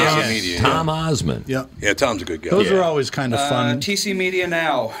 Tom Osmond. Yeah, Tom's a good guy. Those are always kind of fun.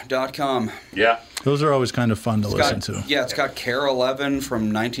 TCMediaNow.com. Yeah. Those are always kind of fun to listen to. Yeah, it's got KARE 11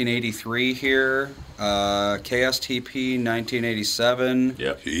 from 1983 here, KSTP 1987.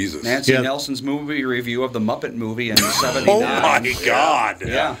 Yep. Jesus. Nancy Nelson's movie review of the Muppet movie in 79. Oh, my God.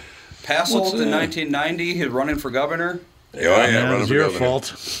 Yeah. Passolt in 1990, he's running for governor. Running it's for your governor.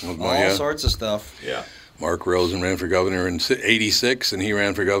 fault. All sorts of stuff. Yeah. Mark Rosen ran for governor in 86, and he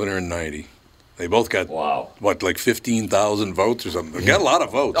ran for governor in 90. They both got, like 15,000 votes or something. They got a lot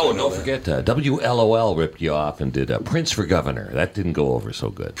of votes. Oh, don't forget, WLOL ripped you off and did Prince for governor. That didn't go over so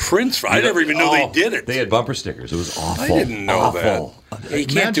good. I never even knew they did it. They had bumper stickers. It was awful. I didn't know that. You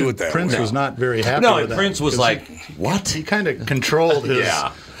can't do it that Prince way. was not very happy No, with and that. Prince was like, what? He kind of controlled his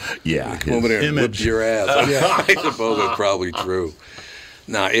Come over there and whip your ass. I suppose that's probably true.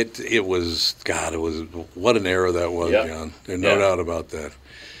 No, it was, God, what an era that was, John. There's no doubt about that.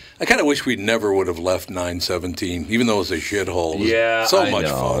 I kind of wish we never would have left 917, even though it was a shithole. It was so much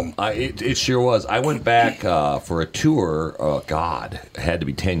fun. It sure was. I went back for a tour. God, it had to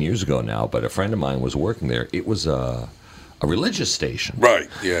be 10 years ago now, but a friend of mine was working there. It was a religious station. Right,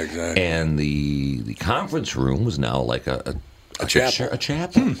 yeah, exactly. And the conference room was now like a chapel. A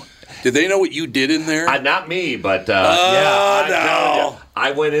chapel. Did they know what you did in there? Not me, but I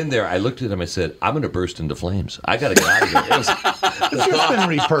went in there. I looked at him. I said, "I'm going to burst into flames. I got to get out of here." It's just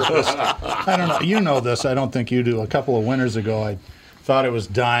been repurposed. I don't know. You know this. I don't think you do. A couple of winters ago, I thought I was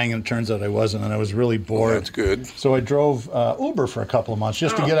dying, and it turns out I wasn't, and I was really bored. That's good. So I drove Uber for a couple of months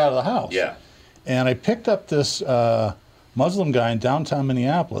just to get out of the house. Yeah. And I picked up this Muslim guy in downtown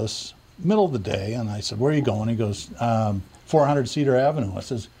Minneapolis, middle of the day, and I said, "Where are you going?" He goes, 400 Cedar Avenue. I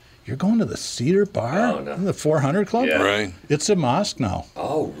says, "You're going to the Cedar Bar? Oh, no. The 400 Club?" Yeah. Right. It's a mosque now.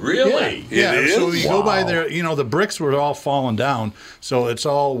 Oh, really? Yeah. It So is? you go by there, the bricks were all falling down, so it's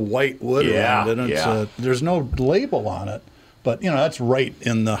all white wood around it. And there's no label on it, but that's right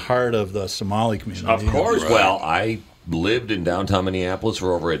in the heart of the Somali community. Of course. Right. Well, I lived in downtown Minneapolis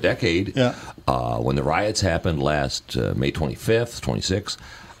for over a decade. Yeah. When the riots happened last May 25th, 26th,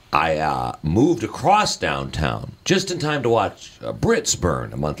 I moved across downtown just in time to watch Brits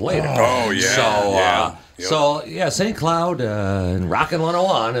burn a month later. Oh, yeah. So St. Cloud and Rockin'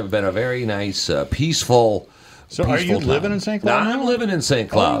 101 have been a very nice, peaceful. So are you living in St. Cloud now? I'm living in St.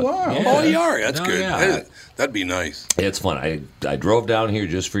 Cloud. Oh, wow. Yeah. Oh, you are? That's good. Yeah. That'd be nice. It's fun. I drove down here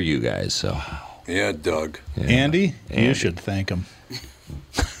just for you guys. So. Yeah, Doug. Yeah. Andy, you should thank him.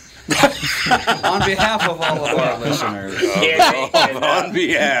 On behalf of all of our listeners. On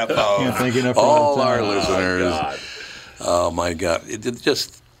behalf Can't thank you of enough for all that our time. listeners. Oh, my God. It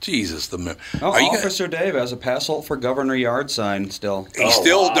just, Jesus. Officer Dave has a Passolt for Governor yard sign still. He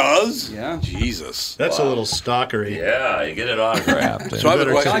still does? Yeah. Jesus. That's a little stalkery. Yeah, you get it autographed. So I have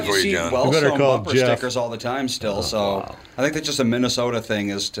a question God, for you you, see John. well-sewn call bumper Jeff. stickers all the time still, so I think that's just a Minnesota thing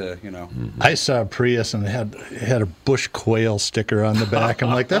is to, I saw a Prius and it had a bush quail sticker on the back. I'm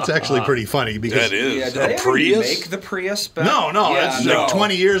like, that's actually pretty funny because That is. Yeah, did they ever make the Prius back? No, Yeah, it's like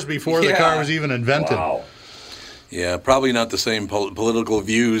 20 years before the car was even invented. Wow. Yeah, probably not the same political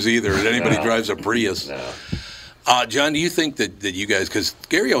views either. Anybody drives a Prius. No. John, do you think that you guys, because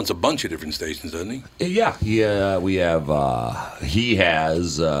Gary owns a bunch of different stations, doesn't he? Yeah, we have, he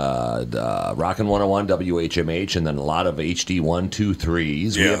has Rockin' 101 WHMH and then a lot of HD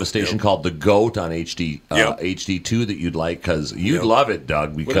 123s. We have a station called The Goat on HD2 that you'd like, because you'd love it,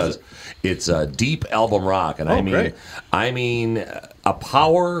 Doug, because it's deep album rock. And I mean, a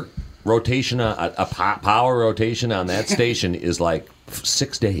power rotation on that station is like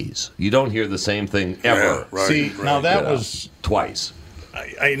 6 days. You don't hear the same thing ever. Now that was twice.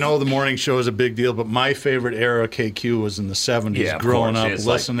 I know the morning show is a big deal, but my favorite era of KQ was in the 70s, growing up,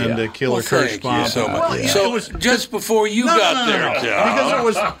 listening to Killer Kirschbaum. So much. So it was just before you got there. Because it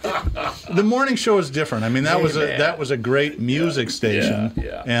was the morning show is different. I mean, that was a great music station.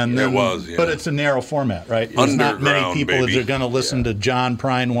 And then, it was, but it's a narrow format, right? There's not many people that are going to listen to John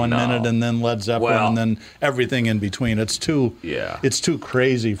Prine 1 minute and then Led Zeppelin and then everything in between. It's too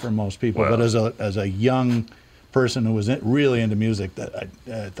crazy for most people. But as a young person who was really into music, that I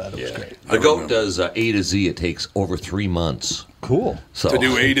thought it was great. The Goat does A to Z. It takes over 3 months. Cool. To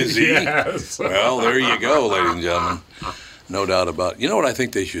do A to Z? Yes. Well, there you go, ladies and gentlemen. No doubt about it. You know what I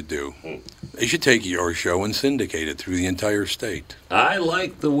think they should do? They should take your show and syndicate it through the entire state. I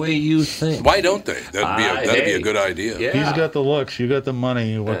like the way you think. Why don't they? That'd be a good idea. Yeah. He's got the looks. You got the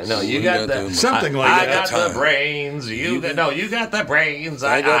money. No, you got the something like that. I got the brains. You got the brains.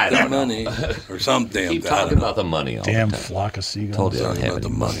 I got the money or something. Keep talking about the money. All damn the time. flock of seagulls. Told you I don't have any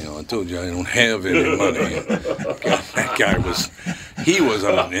money. I told you I don't have any money. That guy was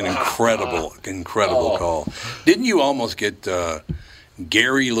an incredible call. Didn't you almost get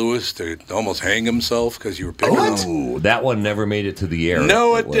Gary Lewis to almost hang himself because you were picking him? That one never made it to the air.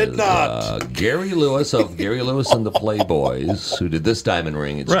 No, it did not. Gary Lewis of Gary Lewis and the Playboys, who did this diamond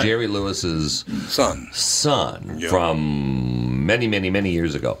ring. It's Jerry Lewis's son from many, many, many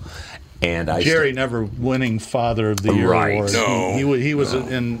years ago. And Jerry never winning Father of the Year award. No, he was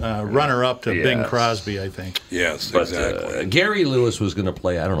in runner-up to Bing Crosby, I think. Yes, but, exactly. Gary Lewis was going to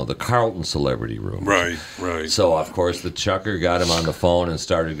play, I don't know, the Carlton Celebrity Room. Right. So, of course, the Chucker got him on the phone and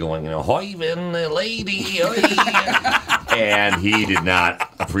started going, hoivin' the lady, and he did not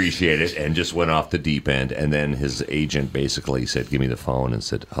appreciate it and just went off the deep end. And then his agent basically said, give me the phone, and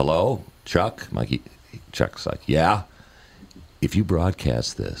said, hello, Chuck? Mikey. Chuck's like, yeah, if you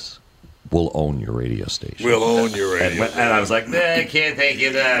broadcast this, we'll own your radio station. We'll own your radio station. And I was like, I can't thank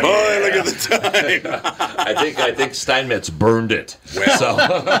you that. Boy, look at the time. I think Steinmetz burned it. Well,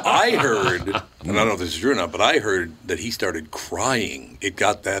 I heard, and I don't know if this is true or not, but I heard that he started crying. It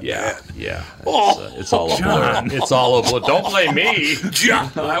got that bad. Yeah. It's all a blur. It's all a blur. Don't blame me.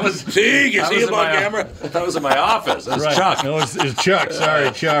 John. I was. See, you see him on camera? I was in my office. It was Chuck. No, it's Chuck.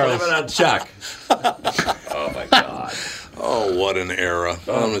 Sorry, Charles. Blame it on Chuck. Oh, my God. Oh, what an era.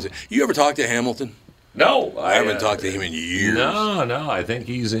 You ever talk to Hamilton? No. I haven't talked to him in years. No. I think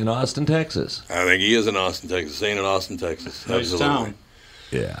he's in Austin, Texas. I think he is in Austin, Texas. Staying in Austin, Texas. Nice town.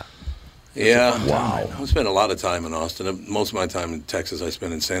 Yeah. Yeah. Wow. I spent a lot of time in Austin. Most of my time in Texas I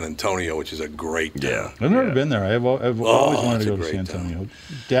spent in San Antonio, which is a great town. Yeah. I've never been there. I've always wanted to go to San Antonio.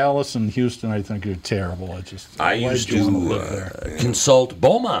 Dallas and Houston, I think, are terrible. I used to consult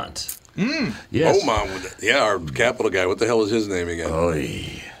Beaumont. Yes. Beaumont, our Capitol guy. What the hell was his name again?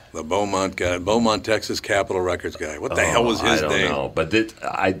 The Beaumont guy, Beaumont, Texas Capitol Records guy. What the hell was his name? I don't know, but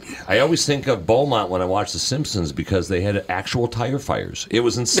I always think of Beaumont when I watch The Simpsons because they had actual tire fires. It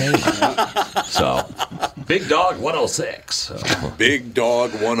was insane. So, Big Dog 106. So. Big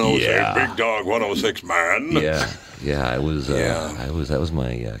Dog 106. Yeah. Big Dog 106, man. Yeah, that was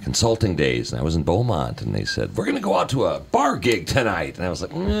my consulting days, and I was in Beaumont, and they said, we're going to go out to a bar gig tonight. And I was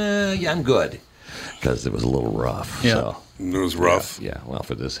like, yeah, I'm good, because it was a little rough. Yeah. So. It was rough. Yeah, well,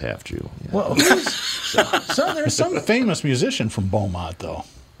 for this half Jew. Yeah. Well, there's some famous musician from Beaumont, though.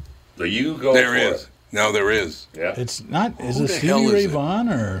 So you go there is. No, there is. Yeah. It's not. Is it Stevie Ray Vaughan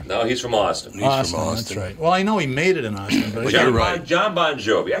or? No, he's from Austin. He's from Austin. That's right. Well, I know he made it in Austin, but you're right. John Bon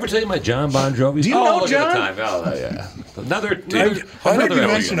Jovi. Ever tell you my John Bon Jovi? Do you know John? At the time. Oh, yeah. Another. I heard you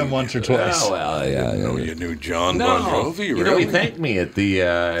mention him once or twice. Oh well, yeah. You knew John Bon Jovi. Really? You know, he thanked me at the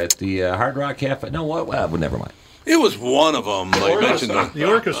Hard Rock Cafe. No, what? Well, never mind. It was one of them. Like mentioned the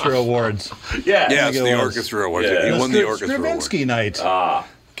Orchestra Awards. Yes, the Orchestra Awards. Yeah. He won the Orchestra Awards. Stravinsky night.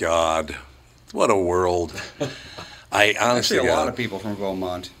 God, what a world! I honestly a lot of people from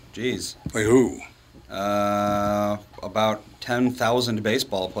Beaumont. Jeez. Like who? About 10,000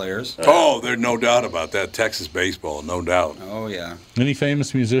 baseball players. There's no doubt about that. Texas baseball, no doubt. Oh yeah. Any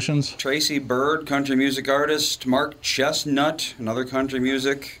famous musicians? Tracy Bird, country music artist. Mark Chestnut, another country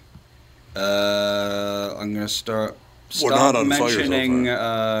music. I'm going to stop mentioning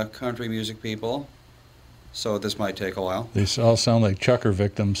country music people. So this might take a while. They all sound like chucker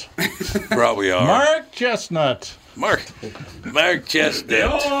victims. Probably are. Mark Chestnut. Mark Chestnut.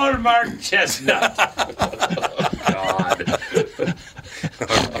 The old Mark Chestnut. God.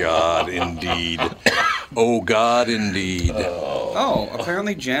 Oh, God, indeed. Oh, God, indeed. Oh,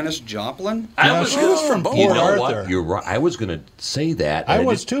 apparently Janis Joplin? She was from Port Arthur. You're right. I was going to say that. I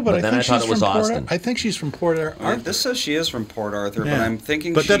was too, but I then think I thought she's it was from Austin. I think she's from Port Arthur. This says she is from Port Arthur, Yeah. but I'm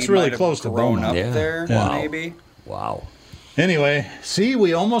thinking But she that's really might have close to grown Beaumont. up there, maybe. Wow. Anyway, see,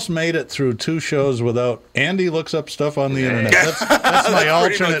 we almost made it through 2 shows without Andy looks up stuff on the internet. That's my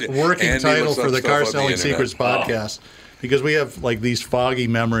alternate working Andy title looks for up the stuff Car on the Selling internet. Secrets podcast. Because we have like these foggy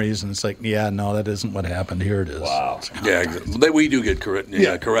memories, and it's like, yeah, no, that isn't what happened. Here it is. Wow. Yeah, exactly. We do get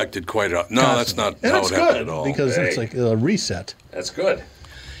corrected quite a lot. No, that's not and how it's it happened good at all. because it's like a reset. That's good.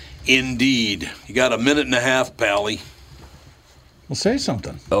 Indeed. You got a minute and a half, Pally. Well, say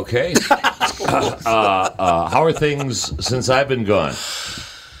something. Okay. How are things since I've been gone?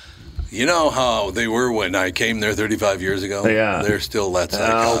 You know how they were when I came there 35 years ago? Yeah. They're still that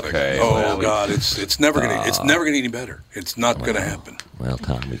psychotic. Okay. Oh, Well, God, it's never gonna get any better. It's not gonna happen. Well,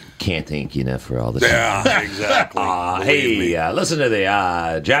 Tom, we can't thank you enough for all this. Yeah, exactly. Listen to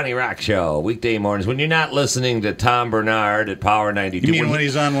the Johnny Rock Show weekday mornings when you're not listening to Tom Bernard at Power 92. You mean when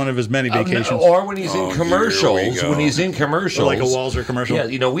he's on one of his many vacations? Or when he's in commercials. When he's in commercials. Like a Walzer commercial?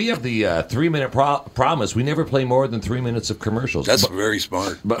 Yeah, we have the 3-minute promise. We never play more than 3 minutes of commercials. That's very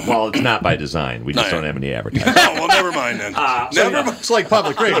smart. But it's not by design. We just don't have any advertising. Well, never mind then. Never mind. It's like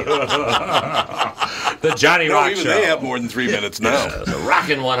public radio. The Johnny Rock even Show. They have more than 3 minutes now. The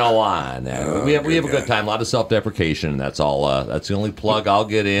Rockin' 101. We have a good time. A lot of self-deprecation. That's all. That's the only plug I'll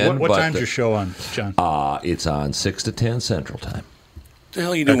get in. What time's your show on, John? It's on 6 to 10 Central Time. What the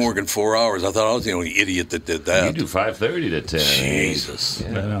hell are you doing working 4 hours? I thought I was the only idiot that did that. You do 5:30 to 10. Jesus. I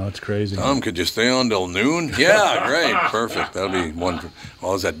know, it's crazy. Tom could just stay on till noon? Yeah, great. Perfect. That'll be one.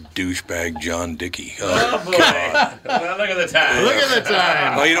 Oh, is that douchebag John Dickey? Oh, boy. Well, look at the time. Look at the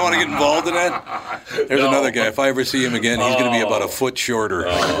time. Oh, you don't want to get involved in that? There's another guy. If I ever see him again, he's going to be about a foot shorter.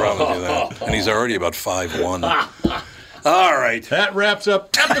 I can promise you that. And he's already about 5'1". All right. That wraps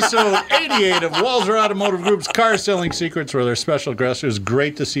up episode 88 of Walzer Automotive Group's Car Selling Secrets with our special guest. It was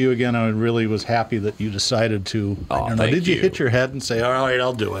great to see you again. I really was happy that you decided to. Did you hit your head and say, all right,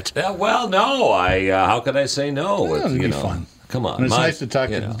 I'll do it? Yeah, well, no. How could I say no? It'd be fun. Come on. And it's nice to talk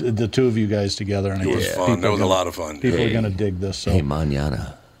to the two of you guys together. And it was fun. That was a lot of fun. People are going to dig this. So. Hey,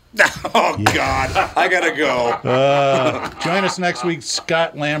 mañana. Oh, God. I got to go. Join us next week.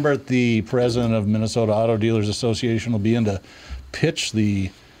 Scott Lambert, the president of Minnesota Auto Dealers Association, will be in to pitch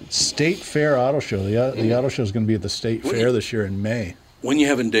the State Fair Auto Show. The auto show is going to be at the State Fair this year in May. When you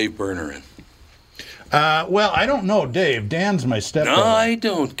having Dave Berner in? Well, I don't know, Dave. Dan's my stepbrother. No, I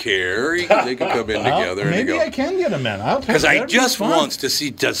don't care. They can come in together. Maybe I can get him in. Because I just wants to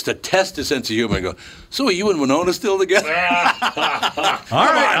see, just to test the sense of humor and go, so are you and Winona still together? All right,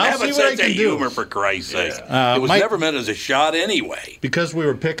 I'll have see a what I sense can of do. humor, for Christ's sake. It was never meant as a shot anyway. Because we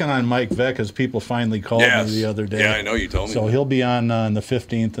were picking on Mike Veck, as people finally called me the other day. Yeah, I know you told me. So he'll be on the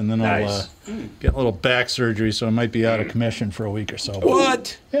 15th, and then I'll get a little back surgery, so I might be out of commission for a week or so.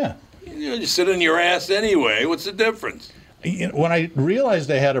 What? Yeah. You sit on your ass anyway. What's the difference? When I realized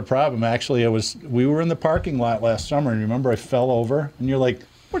I had a problem, actually, we were in the parking lot last summer, and remember I fell over, and you're like,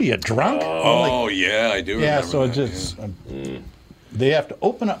 "What are you, drunk?" Oh, yeah, I do. Yeah, so it just they have to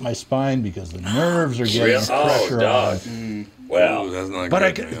open up my spine because the nerves are getting pressure on. Well, that's not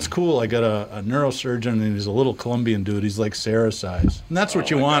but good, it's cool. I got a neurosurgeon, and he's a little Colombian dude. He's like Sarah size, and that's what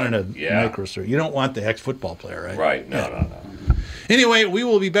you want in a microsurgeon. You don't want the ex-football player, right? Right. No. Anyway, we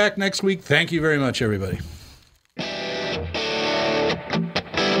will be back next week. Thank you very much, everybody.